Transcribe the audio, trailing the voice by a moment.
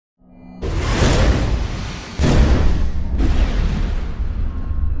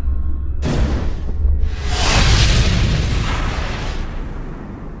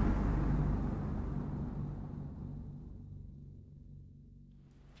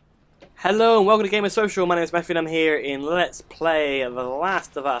Hello and welcome to Gamer Social. My name is Matthew and I'm here in Let's Play The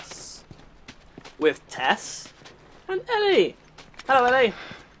Last of Us with Tess and Ellie. Hello Ellie.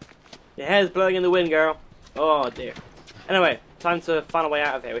 Your hair's blowing in the wind, girl. Oh dear. Anyway, time to find a way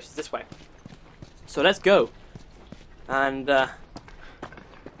out of here, which is this way. So let's go and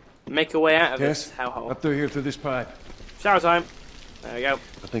make a way out of this hellhole. Up through here through this pipe. Shower time. There we go.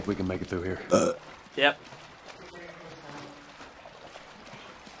 I think we can make it through here. Yep.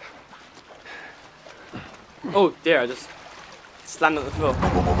 Oh dear, I just slammed on the floor.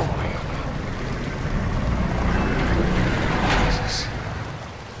 Jesus.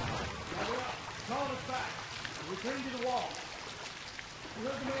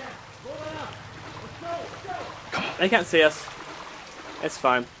 They can't see us. It's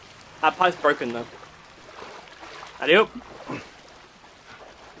fine. Our pipe's broken though. Adieu.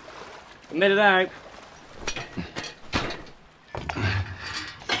 We made it out.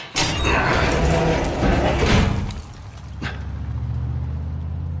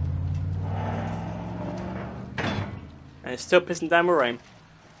 And it's still pissing down with rain.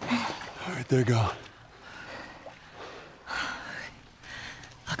 All right, there you go.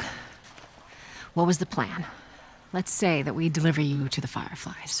 Look, what was the plan? Let's say that we deliver you to the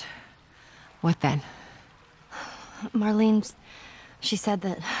Fireflies. What then? Marlene, she said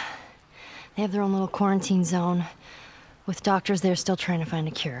that they have their own little quarantine zone with doctors there still trying to find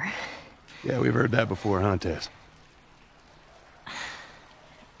a cure. Yeah, we've heard that before, huh, Tess?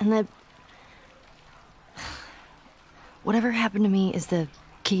 And that whatever happened to me is the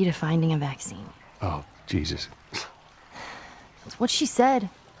key to finding a vaccine. Oh, Jesus. That's what she said.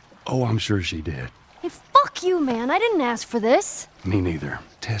 Oh, I'm sure she did. Hey, fuck you, man. I didn't ask for this. Me neither.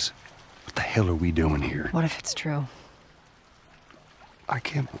 Tess, what the hell are we doing here? What if it's true? I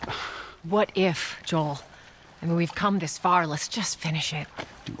can't... What if, Joel? I mean, we've come this far. Let's just finish it.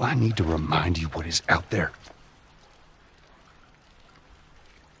 Do I need to remind you what is out there?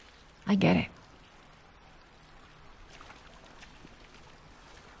 I get it.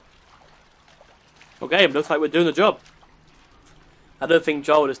 Okay, it looks like we're doing the job. I don't think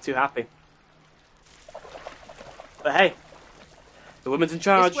Joel is too happy. But hey, the woman's in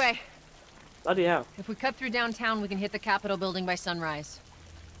charge. This way. Bloody hell. If we cut through downtown, we can hit the Capitol building by sunrise.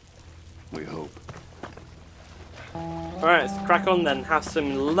 We hope. Alright, let's crack on then. Have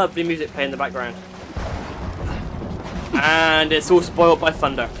some lovely music play in the background. And it's all spoiled by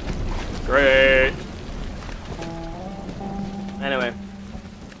thunder. Great. Anyway.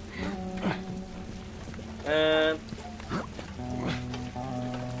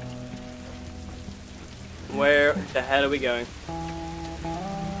 Where the hell are we going?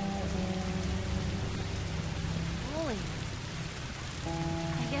 Holy.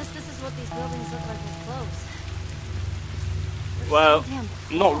 I guess this is what these buildings look like with clothes. Well, Damn.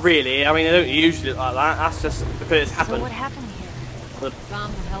 not really. I mean, they don't usually look like that. That's just because it's So happened. what happened here?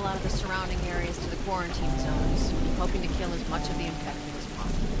 Bombed the hell out of the surrounding areas to the quarantine zones, hoping to kill as much of the infected as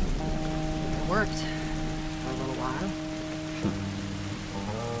possible. It worked. For a little while.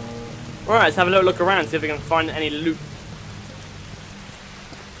 Alright, let's have a little look around, see if we can find any loot.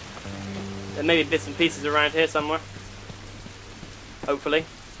 There may be bits and pieces around here somewhere. Hopefully.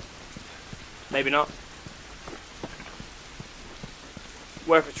 Maybe not.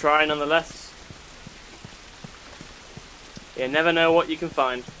 Worth a try nonetheless. You never know what you can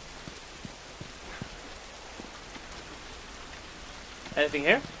find. Anything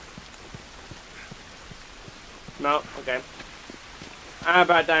here? No? Okay. How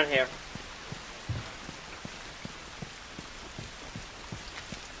about down here?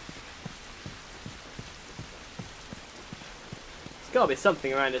 There's gotta be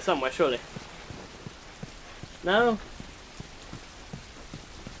something around here somewhere, surely. No?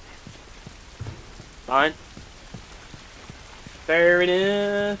 Fine. Fair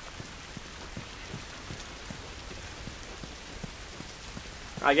enough.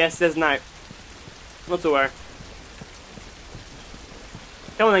 I guess there's no. Not to worry.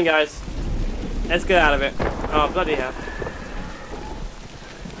 Come on then, guys. Let's get out of it. Oh, bloody hell.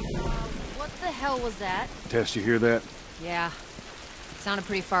 What the hell was that? Tess, you hear that? Yeah. Sounded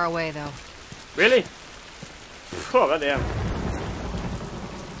pretty far away, though. Really? Oh, bloody hell.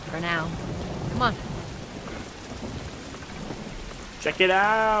 For now. Come on. Check it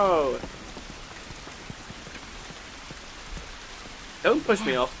out. Don't push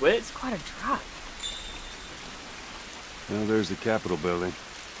me off, Wit. It's quite a drop. Well, there's the Capitol building.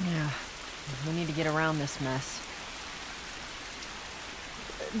 Yeah. We need to get around this mess.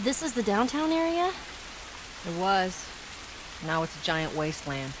 This is the downtown area? It was. Now it's a giant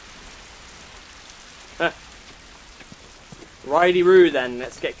wasteland. Righty-roo then,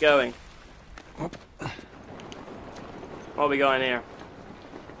 let's get going. What are we going here?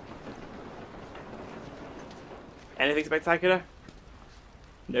 Anything spectacular?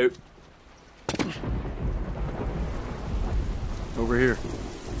 Nope. Over here.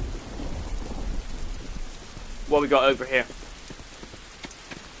 What we got over here?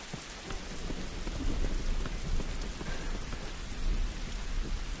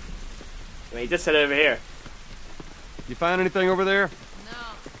 I mean, he just said over here. You find anything over there? No.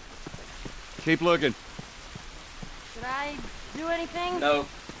 Keep looking. Should I do anything? No.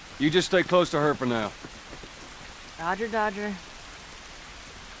 You just stay close to her for now. Roger, Dodger.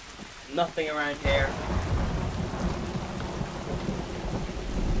 Nothing around here.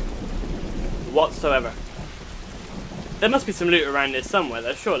 Whatsoever. There must be some loot around here somewhere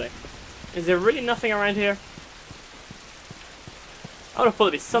though, surely. Is there really nothing around here? I would have thought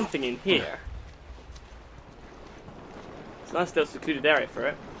there'd be something in here. It's a nice little secluded area for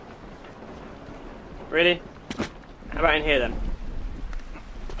it. Really? How about in here then?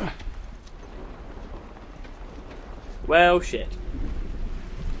 Well, shit.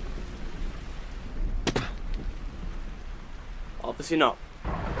 Obviously not.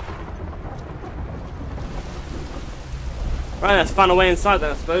 Right, let's find a way inside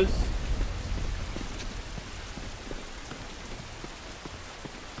then, I suppose.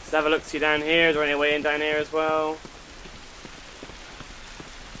 Let's have a look, see down here. Is there any way in down here as well?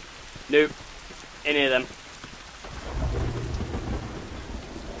 Nope. Any of them.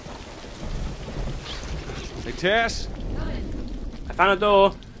 Hey, Tess? I found a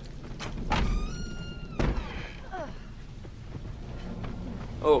door.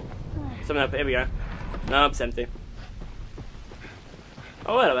 Oh, something up. Here we go. No, it's empty.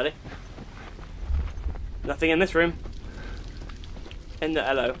 Oh, hello, buddy. Nothing in this room.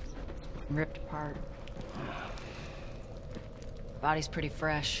 Hello. Ripped apart. Body's pretty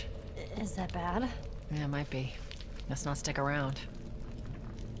fresh. Is that bad? Yeah, it might be. Let's not stick around.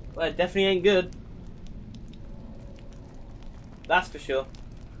 Well, it definitely ain't good. That's for sure.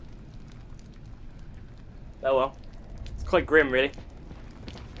 Oh well. It's quite grim, really.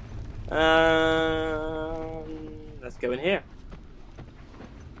 Let's go in here.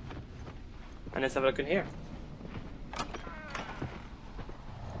 And let's have a look in here.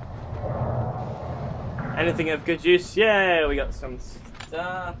 Anything of good use? Yeah, we got some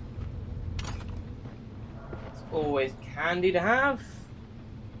stuff. It's always handy to have.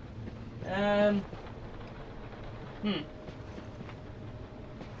 Yeah,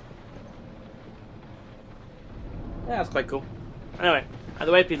 that's quite cool. Anyway, out of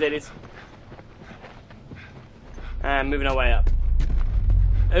the way, please, ladies. And moving our way up.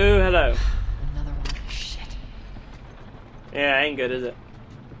 Oh, hello. Another one. Shit. Yeah, ain't good, is it?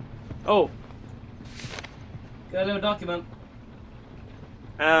 Oh. Got a little document.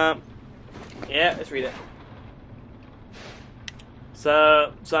 Yeah, let's read it.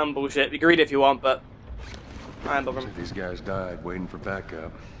 So, some bullshit. You can read it if you want, but I ain't bothering. These guys died waiting for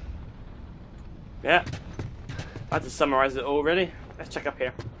backup. Yeah. I had to summarize it already. Let's check up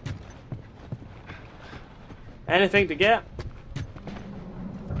here. Anything to get?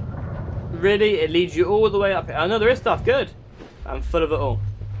 Really? It leads you all the way up here. Oh no, there is stuff. Good. I'm full of it all.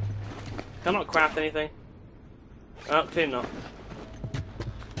 Can I not craft anything? Oh, clearly not.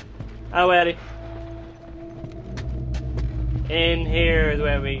 Oh, Eddie. In here is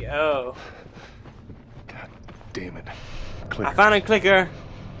where we go. God damn it. Clicker. I found a clicker.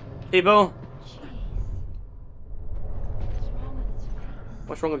 People.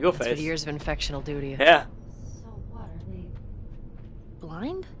 What's wrong with your That's face? what years of infection will do to you. Yeah. So what, are they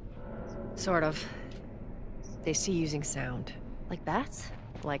blind? Sort of. They see using sound. Like bats?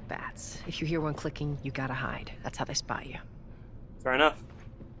 Like bats. If you hear one clicking, you gotta hide. That's how they spot you. Fair enough.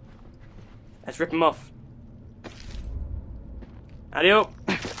 Let's rip him off. Adio.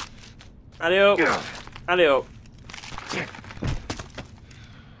 Adio. Adio.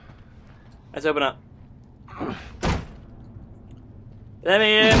 Let's open up. Let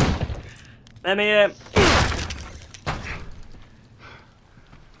me in. Let me in.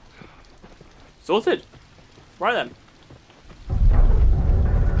 Sorted. Right then.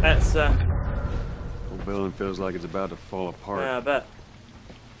 Let's Whole building feels like it's about to fall apart. yeah, I bet.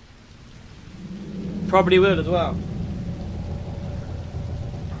 Probably will as well.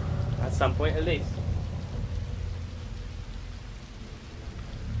 At some point at least.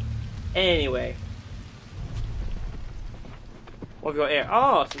 Anyway. What have we got here?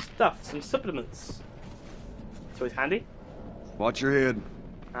 Oh, some stuff, some supplements. It's always handy. Watch your head.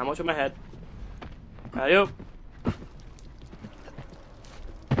 And watch on my head. Ayo.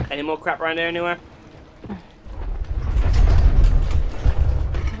 Any more crap around here anywhere?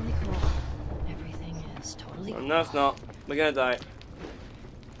 No, it's not. We're gonna die.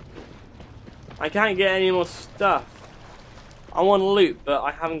 I can't get any more stuff. I want loot, but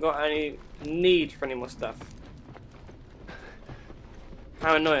I haven't got any need for any more stuff.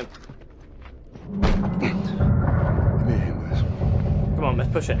 How annoying. Give me a hand with this. Come on,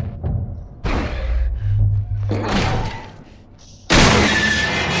 let's push it.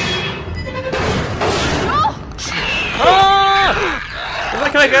 Ah! There's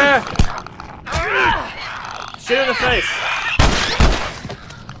a clicker! Shoot in the face.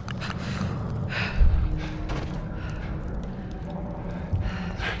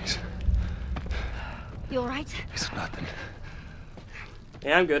 Thanks. You alright? It's nothing.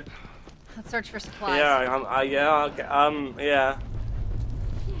 Yeah, I'm good. Let's search for supplies. Yeah, yeah, okay, yeah.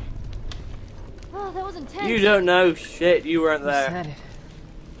 Oh, that was intense. You don't know shit. You weren't Who there. said it?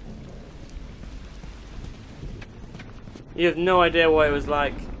 You have no idea what it was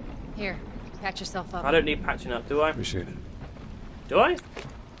like. Here, patch yourself up. I don't need patching up, do I? Appreciate it. Do I?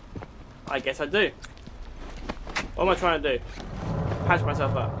 I guess I do. What am I trying to do? Patch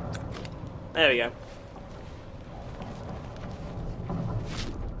myself up. There we go.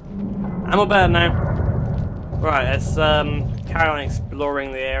 I'm all better now. Right, let's carry on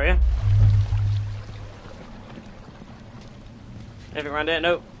exploring the area. Anything around here?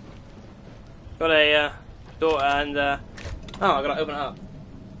 Nope. Got a door and oh, I gotta open it up.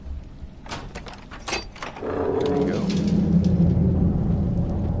 There you go.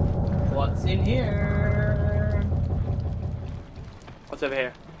 What's in here? What's over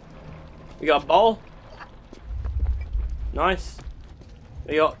here? We got a bowl. Nice.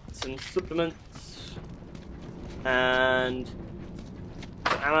 We got some supplements and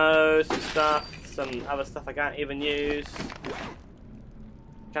ammo, some stuff, some other stuff I can't even use.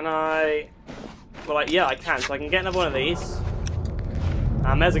 Can I? Well, yeah, I can. So I can get another one of these.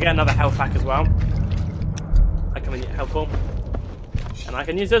 I may as well get another health pack as well. That can be helpful. And I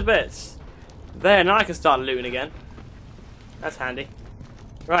can use those bits. There, now I can start looting again. That's handy.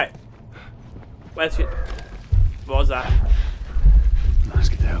 Right. Where's you? What was that? Let's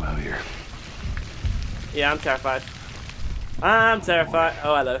get the hell out of here. Yeah, I'm terrified. I'm terrified.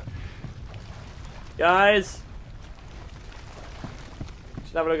 Oh, hello. Guys.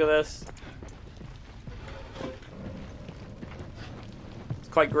 Should have a look at this. It's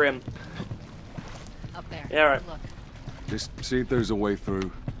quite grim. Up there. Yeah, right. Look. Just see if there's a way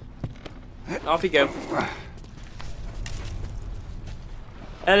through. Off you go.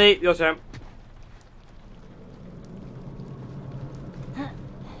 Ellie, your turn.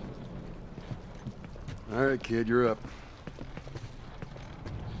 All right, kid, you're up.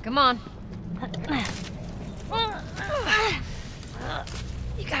 Come on.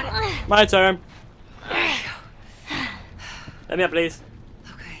 You got it. My turn. Let me up, please.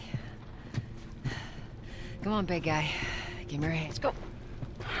 Okay. Come on, big guy. Give me your hands. Go.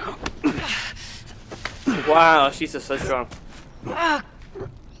 Wow, she's just so strong.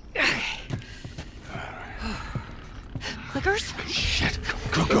 Clickers? Shit.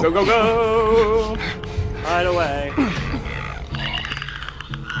 Go, go, go, go! Right away.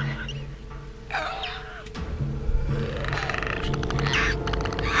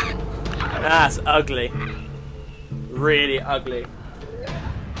 That's ugly. Really ugly.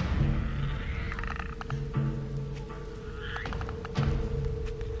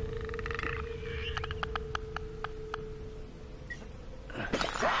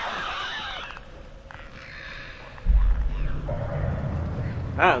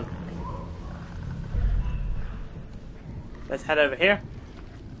 Oh. Let's head over here.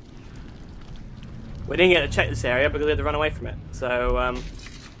 We didn't get to check this area because we had to run away from it. So,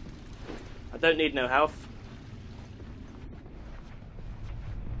 I don't need no health.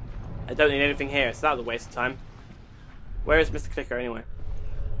 I don't need anything here, so that was a waste of time. Where is Mr. Clicker anyway?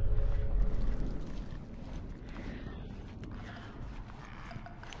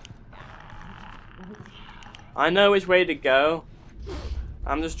 I know which way to go.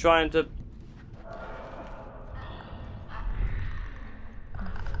 I'm just trying to...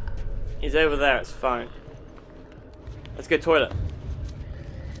 He's over there, it's fine. Let's go toilet.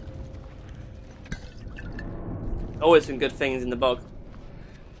 Always some good things in the bog.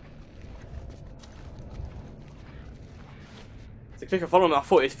 The clicker followed me. I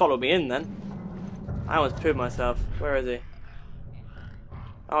thought he'd followed me in then. I almost pooed myself. Where is he?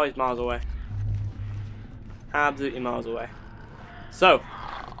 Oh, he's miles away. Absolutely miles away. So,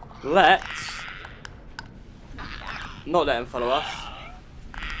 let's not let him follow us.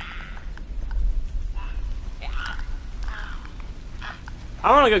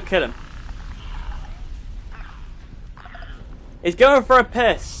 I want to go kill him. He's going for a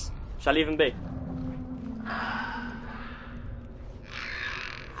piss. Shall I leave him be?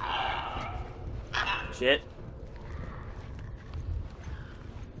 Shit.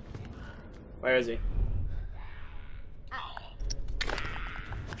 Where is he?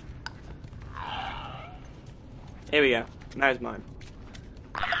 Here we go. Now it's mine.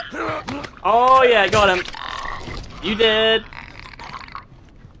 Oh yeah, got him. You did.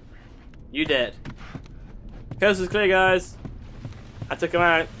 You did. Coast is clear, guys. I took him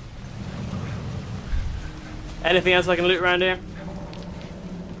out. Anything else I can loot around here?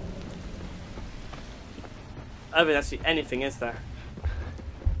 I don't think that's anything, is there?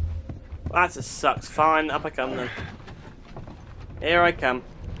 Well, that just sucks. Fine, up I come then. Here I come.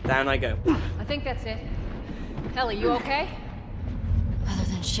 Down I go. I think that's it. Ellie, you okay? Other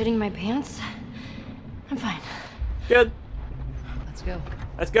than shitting my pants, I'm fine. Good. Let's go.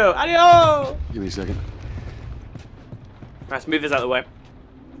 Let's go. Adios! Give me a second. Let's move this out of the way.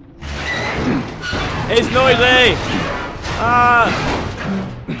 It's noisy! Ah!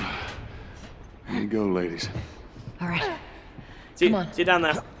 Here you go, ladies. All right. See Come on. you down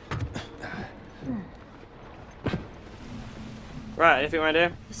there. Right, anything around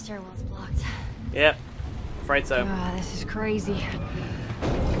here? The stairwell's blocked. Yep. Afraid so. Ah, this is crazy.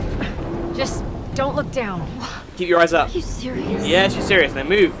 Just don't look down. Keep your eyes up. Are you serious? Yeah, she's serious. Now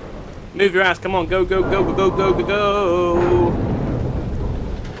move. Move your ass. Come on. Go, go, go, go, go, go, go.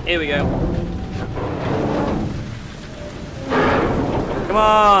 Here we go. Come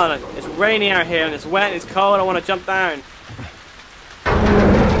on. It's raining out here and it's wet and it's cold. I want to jump down.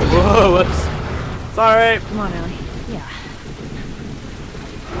 Whoa, whoops. Sorry. Come on, Ellie. Yeah.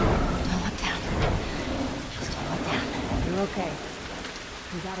 Don't look down. Just don't look down. You're okay.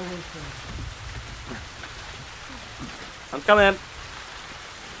 We gotta wait for you. I'm coming.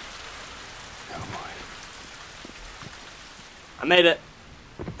 Oh boy. I made it.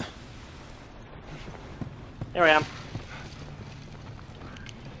 Here I am.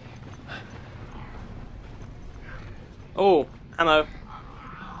 Oh, ammo.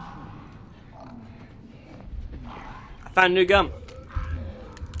 I found a new gun.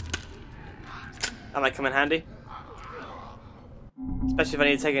 That might come in handy. Especially if I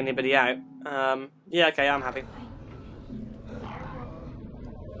need to take anybody out. Yeah, okay, I'm happy.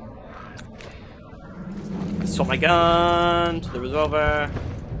 Swap my gun to the revolver.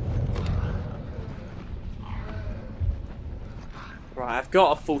 Right, I've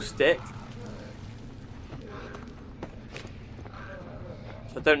got a full stick.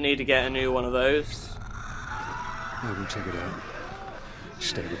 So I don't need to get a new one of those. I'll go check it out.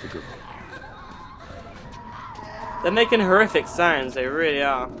 Stay with the girl. They're making horrific sounds, they really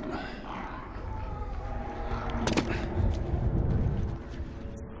are.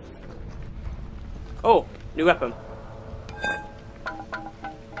 Oh, new weapon.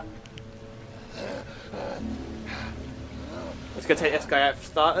 Let's go take this guy out for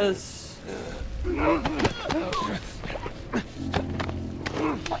starters.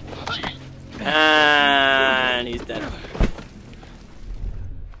 And he's dead.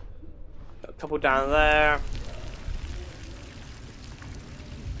 Got a couple down there.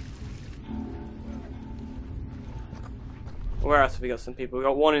 Where else have we got some people? We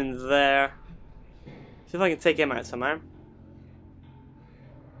got one in there. See if I can take him out somehow.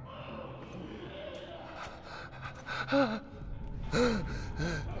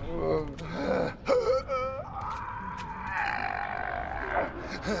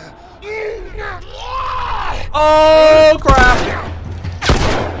 Oh crap!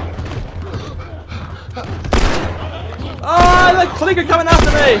 Oh, the clicker coming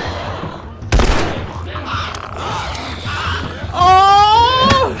after me!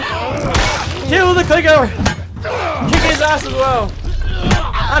 Oh! Kill the clicker! Kick his ass as well!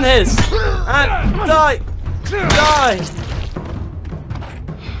 And his! And die! Die!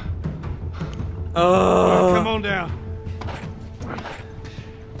 Oh! Come on down.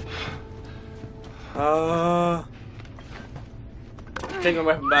 Take my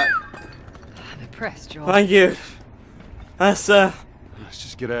weapon back. I'm impressed, Joel. Thank you. That's Let's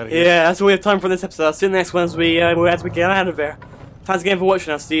just get out of here. yeah, that's all we have time for this episode. I'll see you in the next one as we get out of here. Thanks again for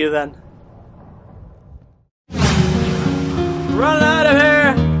watching. I'll see you then. Run out of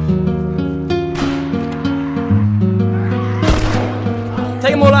here!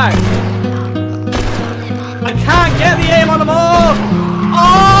 Take them all out. I can't get the aim on them all!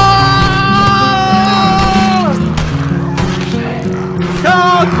 Oh!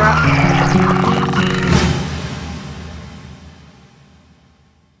 Oh crap!